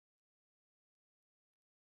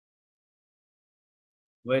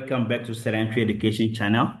Welcome back to Sedentary Education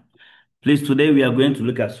channel. Please, today we are going to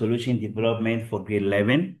look at solution development for grade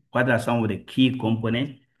 11. What are some of the key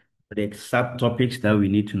components, the subtopics that we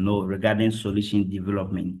need to know regarding solution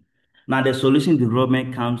development? Now, the solution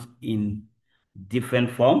development comes in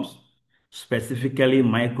different forms, specifically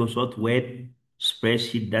Microsoft Word,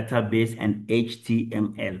 spreadsheet database, and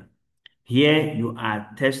HTML. Here you are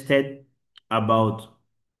tested about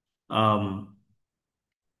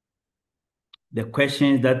the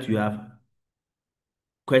questions that you have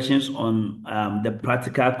questions on the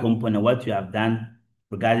practical component, what you have done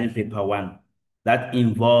regarding paper one. That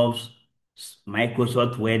involves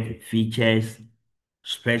Microsoft Word features,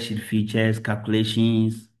 spreadsheet features,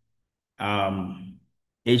 calculations, HTML,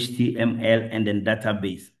 and then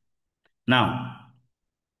database. Now,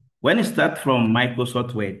 when you start from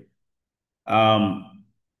Microsoft Word, um,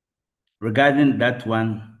 regarding that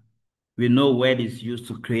one, we know Word is used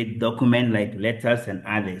to create documents like letters and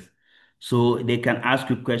others. So they can ask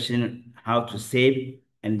you question how to save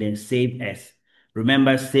and then save as.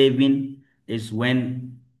 Remember, saving is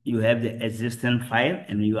when you have the existing file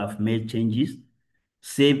and you have made changes.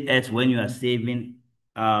 Save as when you are saving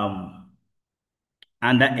under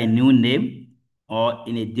a new name or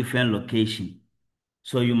in a different location.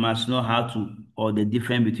 So you must know how to, or the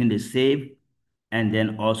difference between the save and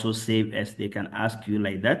then also save as. They can ask you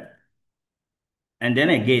like that. And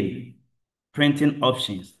then again, printing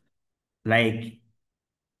options like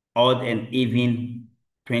odd and even,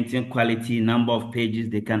 printing quality, number of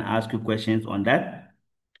pages, they can ask you questions on that.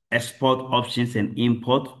 Export options and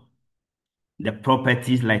import, the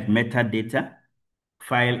properties like metadata,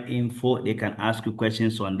 file info, they can ask you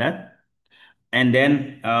questions on that. And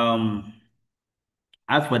then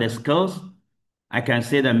as for the skills, I can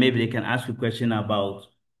say that maybe they can ask you a question about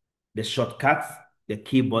the shortcuts, the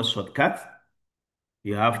keyboard shortcuts.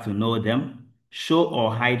 You have to know them. Show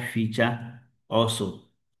or hide feature also.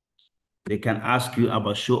 They can ask you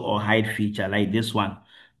about show or hide feature like this one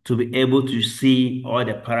to be able to see all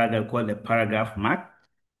the paragraph called the paragraph mark.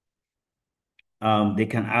 They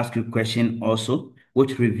can ask you question also,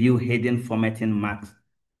 which review hidden formatting marks.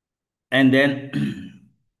 And then,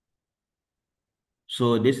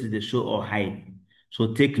 so this is the show or hide.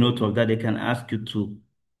 So take note of that. They can ask you to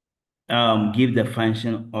give the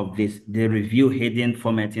function of this, the review hidden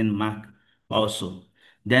formatting mark also.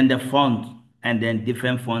 Then the font and then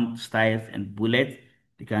different font styles and bullets,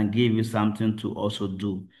 they can give you something to also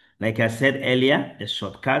do. Like I said earlier, the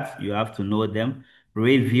shortcuts, you have to know them.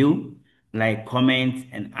 Review, like comments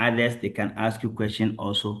and others, they can ask you question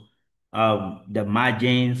also. The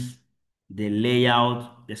margins, the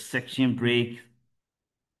layout, the section break,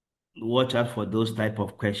 watch out for those type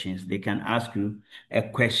of questions. They can ask you a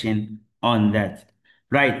question on that.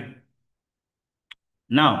 Right.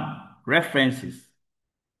 Now, references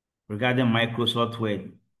regarding Microsoft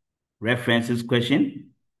Word. References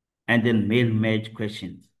question and then mail merge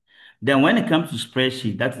questions. Then when it comes to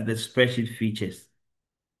spreadsheet, that's the spreadsheet features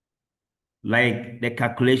like the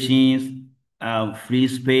calculations, free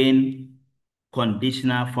span,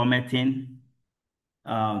 conditional formatting,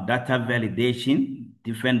 data validation,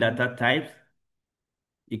 different data types,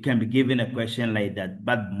 you can be given a question like that,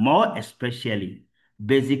 but more especially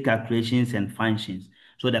basic calculations and functions.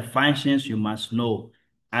 So the functions you must know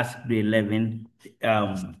as grade 11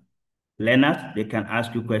 learners, they can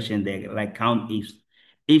ask you questions there, like count ifs.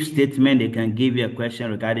 If statement, they can give you a question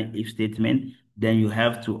regarding if statement, then you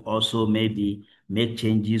have to also maybe make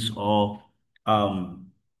changes or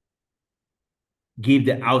give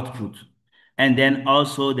the output. And then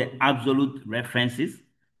also the absolute references,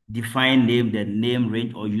 define name, the name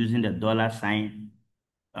range, or using the dollar sign.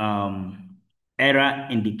 Error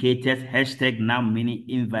indicators, hashtag now meaning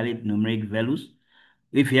invalid numeric values.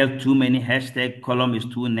 If you have too many hashtag, column is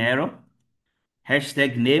too narrow.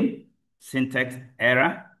 Hashtag name, syntax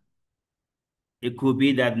error. It could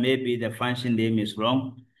be that maybe the function name is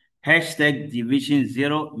wrong. Hashtag division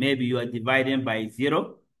 0, maybe you are dividing by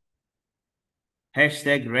 0.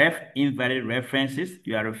 Hashtag ref, invalid references.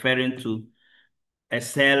 You are referring to a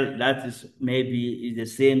cell that is maybe is the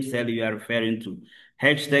same cell you are referring to.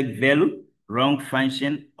 Hashtag value, wrong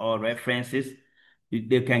function or references.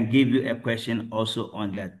 They can give you a question also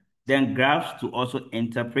on that. Then graphs to also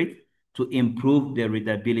interpret to improve the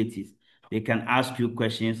readabilities. They can ask you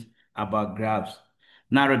questions about graphs.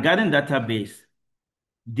 Now regarding database,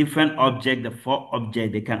 different object, the 4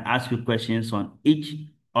 objects, they can ask you questions on each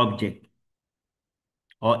object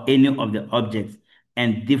or any of the objects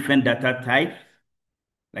and different data types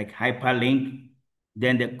like hyperlink,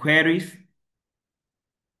 then the queries,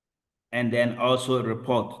 and then also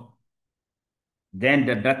report. Then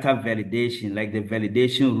the data validation, like the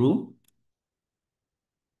validation rule.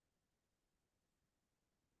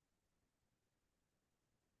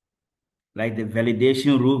 Like the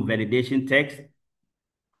validation rule, validation text,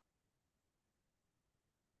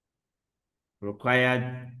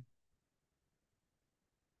 required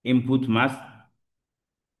input mask.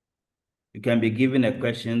 You can be given a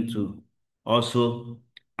question to also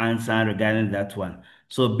answer regarding that one.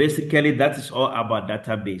 So basically, that is all about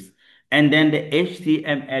database. And then the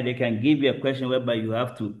HTML, they can give you a question whereby you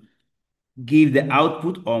have to give the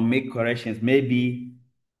output or make corrections. Maybe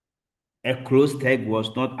a close tag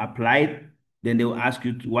was not applied, then they will ask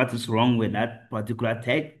you what is wrong with that particular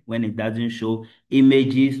tag when it doesn't show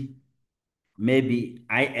images, maybe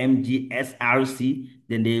IMG SRC,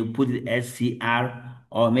 then they put it SCR,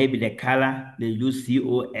 or maybe the color, they use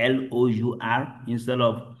COLOUR instead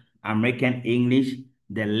of American English,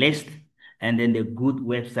 the list, and then the good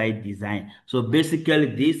website design. So basically,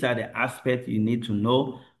 these are the aspects you need to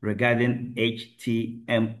know regarding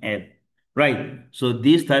HTML. Right. So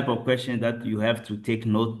these type of questions that you have to take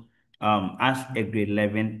note as a grade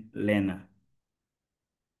 11 learner.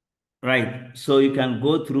 Right. So you can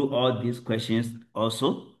go through all these questions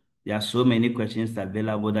also. There are so many questions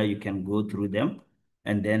available that you can go through them.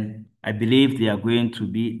 And then I believe they are going to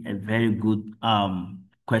be a very good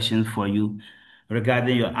question for you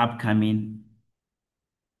regarding your upcoming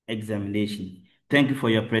examination. Thank you for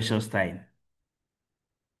your precious time.